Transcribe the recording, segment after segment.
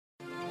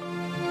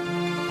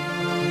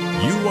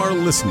You are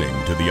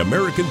listening to the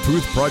American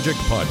Truth Project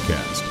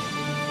podcast.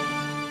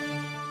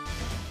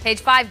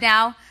 Page 5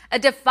 now. A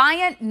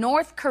defiant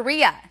North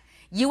Korea.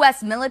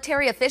 U.S.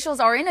 military officials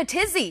are in a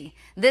tizzy.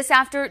 This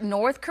after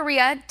North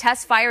Korea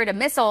test-fired a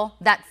missile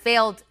that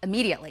failed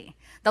immediately.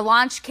 The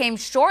launch came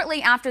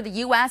shortly after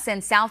the U.S.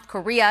 and South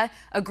Korea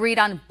agreed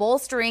on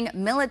bolstering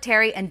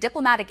military and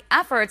diplomatic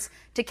efforts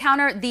to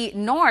counter the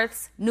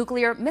North's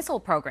nuclear missile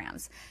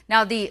programs.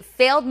 Now, the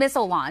failed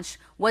missile launch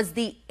was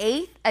the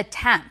 8th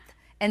attempt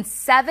in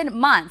 7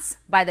 months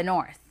by the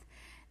North.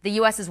 The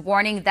U.S. is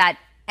warning that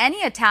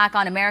any attack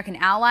on American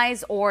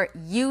allies or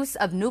use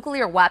of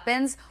nuclear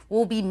weapons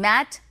will be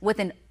met with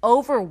an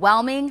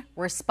overwhelming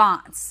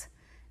response.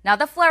 Now,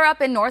 the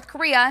flare-up in North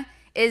Korea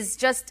is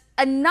just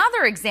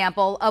another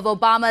example of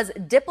Obama's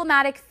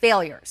diplomatic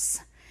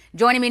failures.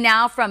 Joining me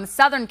now from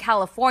Southern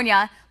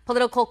California,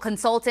 political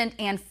consultant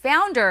and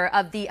founder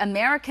of the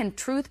American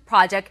Truth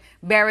Project,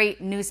 Barry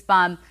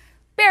Nussbaum.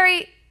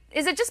 Barry,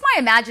 is it just my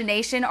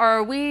imagination, or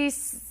are we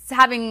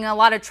having a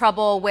lot of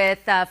trouble with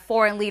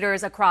foreign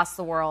leaders across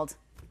the world?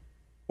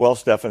 Well,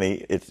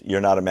 Stephanie, you're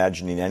not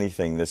imagining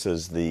anything. This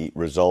is the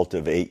result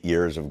of 8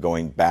 years of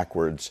going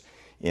backwards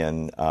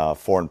in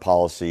foreign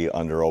policy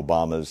under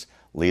Obama's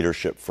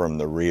leadership from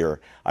the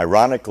rear.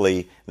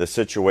 Ironically, the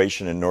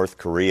situation in North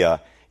Korea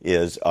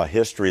is a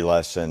history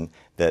lesson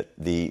that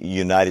the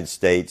United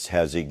States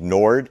has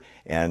ignored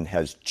and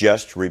has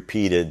just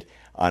repeated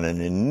on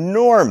an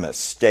enormous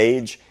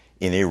stage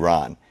in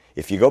Iran.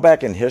 If you go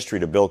back in history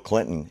to Bill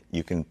Clinton,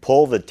 you can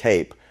pull the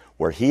tape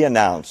where he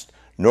announced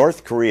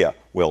North Korea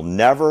will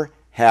never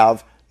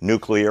have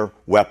nuclear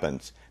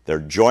weapons. They're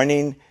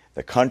joining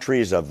the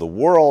countries of the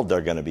world. They're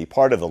going to be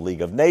part of the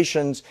League of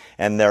Nations,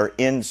 and they're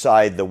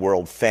inside the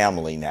world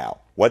family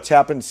now. What's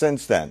happened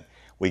since then?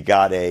 We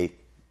got a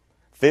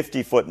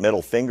 50-foot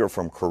middle finger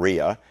from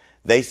Korea.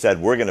 They said,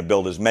 we're going to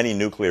build as many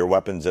nuclear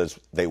weapons as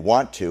they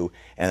want to,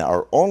 and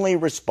our only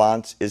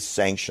response is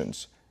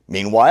sanctions.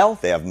 Meanwhile,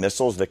 they have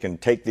missiles that can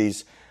take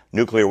these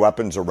nuclear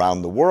weapons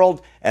around the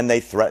world, and they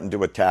threaten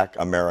to attack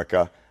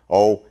America,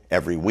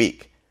 every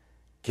week.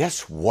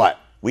 Guess what?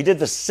 We did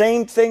the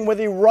same thing with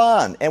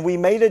Iran, and we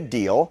made a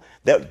deal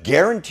that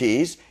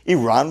guarantees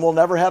Iran will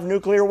never have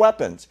nuclear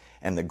weapons.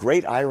 And the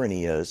great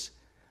irony is,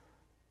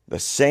 the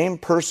same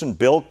person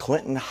Bill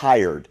Clinton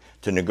hired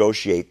to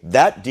negotiate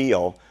that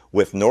deal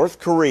with North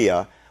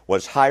Korea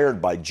was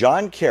hired by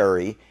John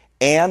Kerry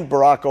and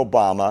Barack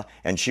Obama,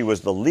 and she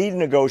was the lead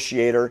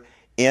negotiator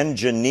in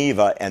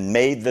Geneva and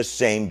made the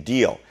same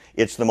deal.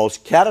 It's the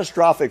most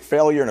catastrophic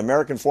failure in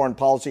American foreign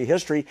policy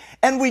history,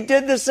 and we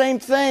did the same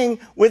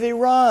thing with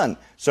Iran.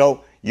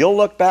 So you'll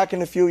look back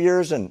in a few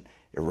years and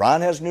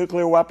Iran has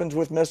nuclear weapons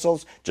with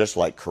missiles, just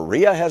like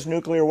Korea has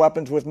nuclear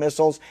weapons with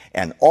missiles,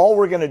 and all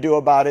we're going to do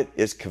about it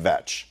is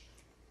kvetch.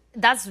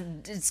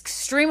 It's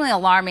extremely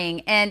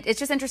alarming, and it's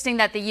just interesting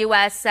that the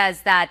U.S.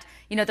 says that,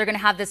 they're going to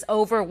have this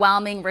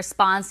overwhelming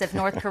response if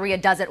North Korea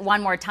does it one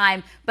more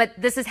time. But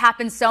this has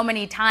happened so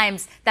many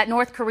times that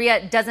North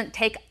Korea doesn't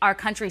take our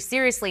country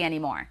seriously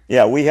anymore.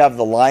 Yeah, we have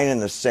the line in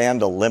the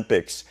sand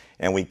Olympics,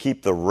 and we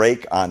keep the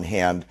rake on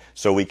hand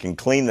so we can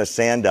clean the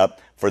sand up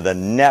for the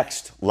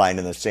next line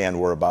in the sand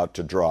we're about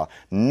to draw.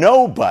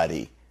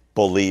 Nobody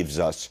believes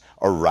us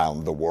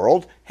around the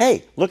world.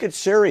 Hey, look at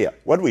Syria.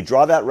 What did we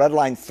draw that red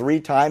line 3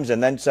 times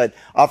and then said,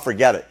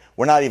 forget it.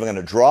 We're not even going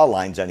to draw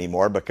lines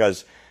anymore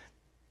because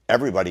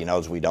everybody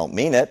knows we don't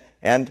mean it.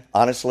 And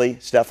honestly,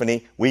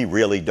 Stephanie, we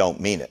really don't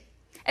mean it.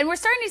 And we're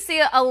starting to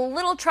see a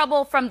little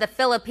trouble from the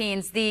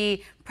Philippines.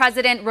 The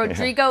President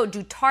Rodrigo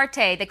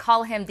Duterte, they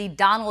call him the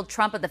Donald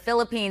Trump of the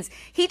Philippines.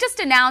 He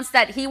just announced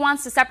that he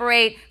wants to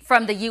separate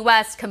from the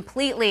U.S.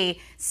 completely.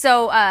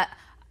 So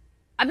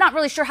I'm not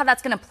really sure how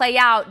that's going to play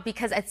out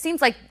because it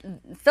seems like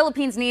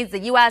Philippines needs the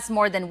U.S.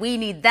 more than we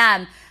need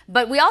them.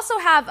 But we also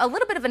have a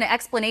little bit of an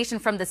explanation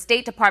from the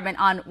State Department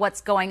on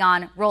what's going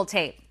on. Roll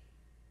tape.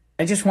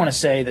 I just want to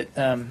say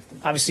that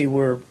obviously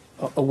we're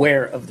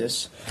aware of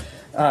this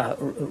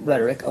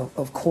rhetoric,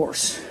 of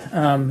course,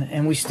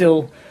 and we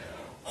still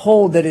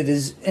hold that it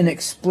is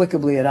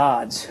inexplicably at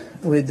odds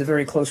with the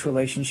very close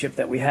relationship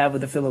that we have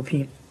with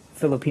the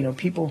Filipino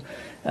people,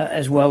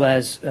 as well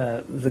as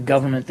the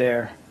government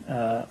there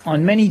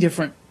on many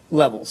different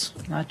levels,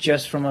 not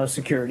just from a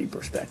security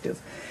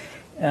perspective.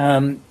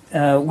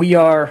 We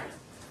are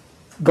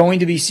going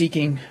to be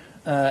seeking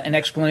an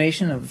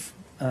explanation of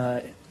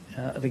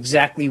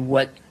exactly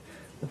what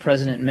the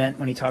president meant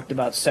when he talked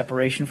about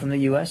separation from the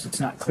U.S. It's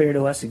not clear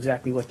to us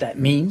exactly what that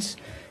means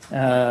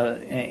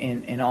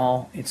in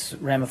all its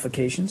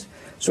ramifications.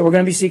 So we're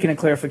going to be seeking a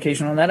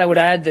clarification on that. I would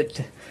add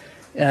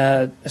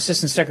that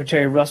Assistant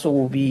Secretary Russell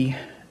will be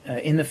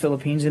in the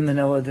Philippines, in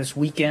Manila this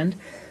weekend.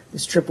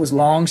 This trip was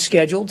long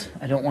scheduled.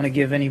 I don't want to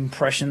give any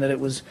impression that it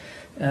was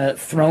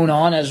thrown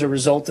on as a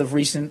result of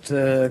recent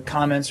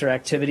comments or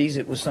activities.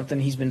 It was something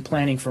he's been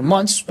planning for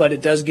months, but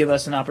it does give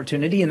us an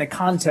opportunity in the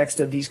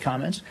context of these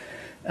comments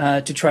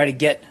to try to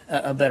get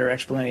a better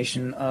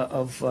explanation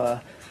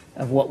of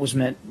what was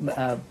meant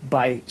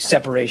by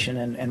separation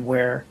and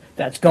where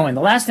that's going.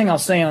 The last thing I'll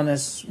say on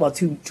this, well,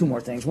 two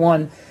more things.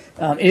 One,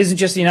 it isn't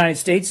just the United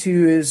States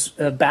who is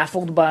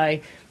baffled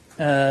by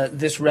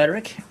this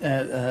rhetoric.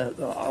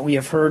 We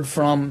have heard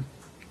from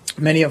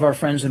many of our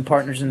friends and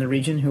partners in the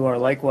region who are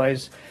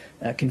likewise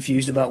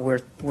confused about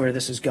where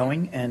this is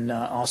going, and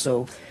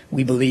also,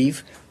 we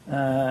believe,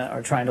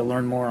 are trying to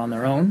learn more on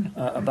their own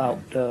about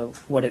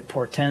what it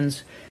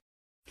portends.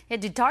 Yeah,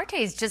 Duterte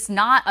is just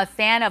not a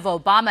fan of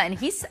Obama, and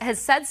he has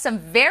said some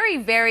very,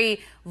 very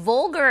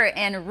vulgar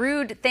and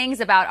rude things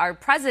about our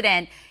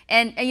president.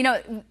 And you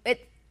know,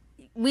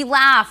 we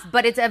laugh,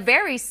 but it's a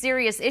very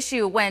serious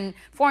issue when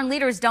foreign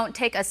leaders don't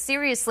take us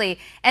seriously.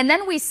 And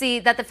then we see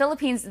that the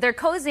Philippines, they're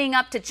cozying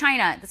up to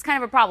China. That's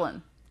kind of a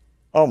problem.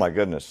 Oh, my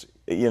goodness.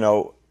 You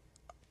know,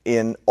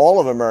 in all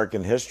of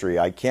American history,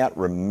 I can't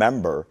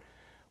remember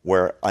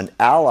where an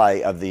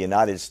ally of the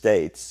United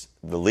States,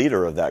 the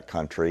leader of that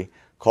country,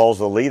 calls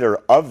the leader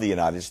of the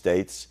United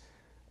States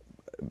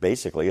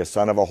basically a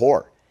son of a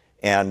whore.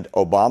 And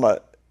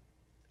Obama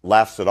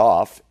laughs it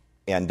off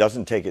and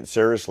doesn't take it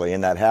seriously.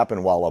 And that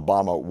happened while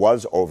Obama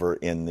was over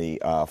in the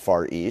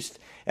Far East.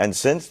 And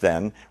since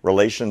then,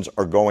 relations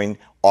are going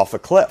off a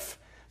cliff.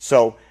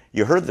 So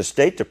you heard the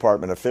State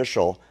Department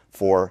official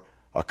for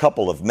a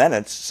couple of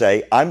minutes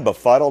say, I'm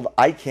befuddled,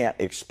 I can't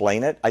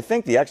explain it. I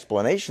think the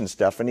explanation,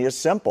 Stephanie, is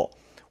simple.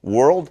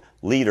 World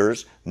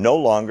leaders no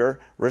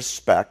longer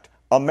respect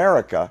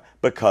America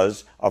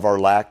because of our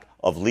lack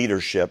of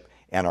leadership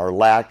and our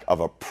lack of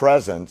a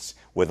presence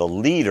with a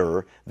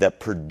leader that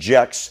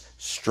projects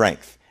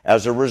strength.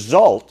 As a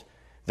result,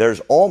 there's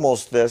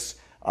almost this,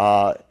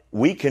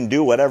 we can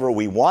do whatever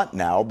we want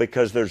now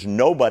because there's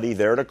nobody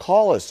there to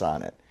call us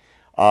on it.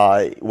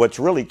 What's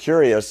really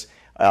curious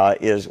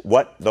is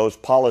what those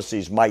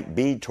policies might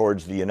be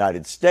towards the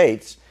United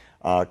States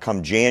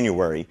come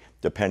January,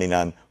 depending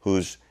on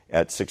who's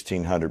at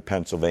 1600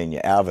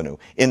 Pennsylvania Avenue.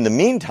 In the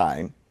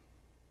meantime,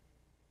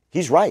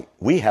 he's right.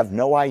 We have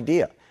no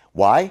idea.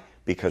 Why?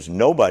 Because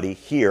nobody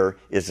here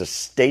is a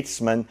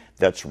statesman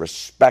that's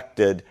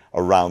respected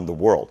around the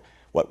world.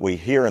 What we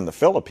hear in the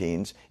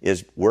Philippines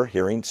is we're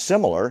hearing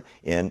similar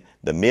in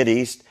the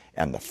Mideast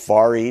and the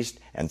Far East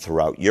and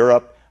throughout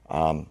Europe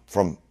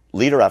from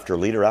leader after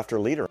leader after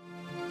leader.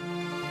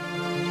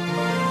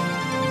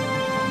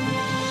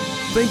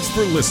 Thanks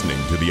for listening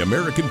to the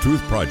American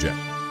Truth Project,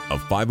 a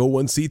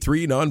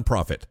 501c3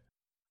 nonprofit.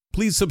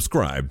 Please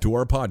subscribe to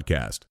our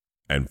podcast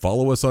and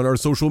follow us on our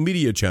social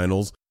media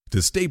channels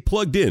to stay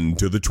plugged in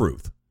to the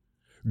truth.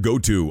 Go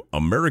to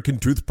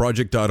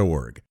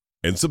americantruthproject.org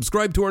and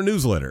subscribe to our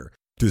newsletter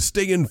to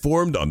stay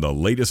informed on the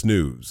latest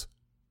news.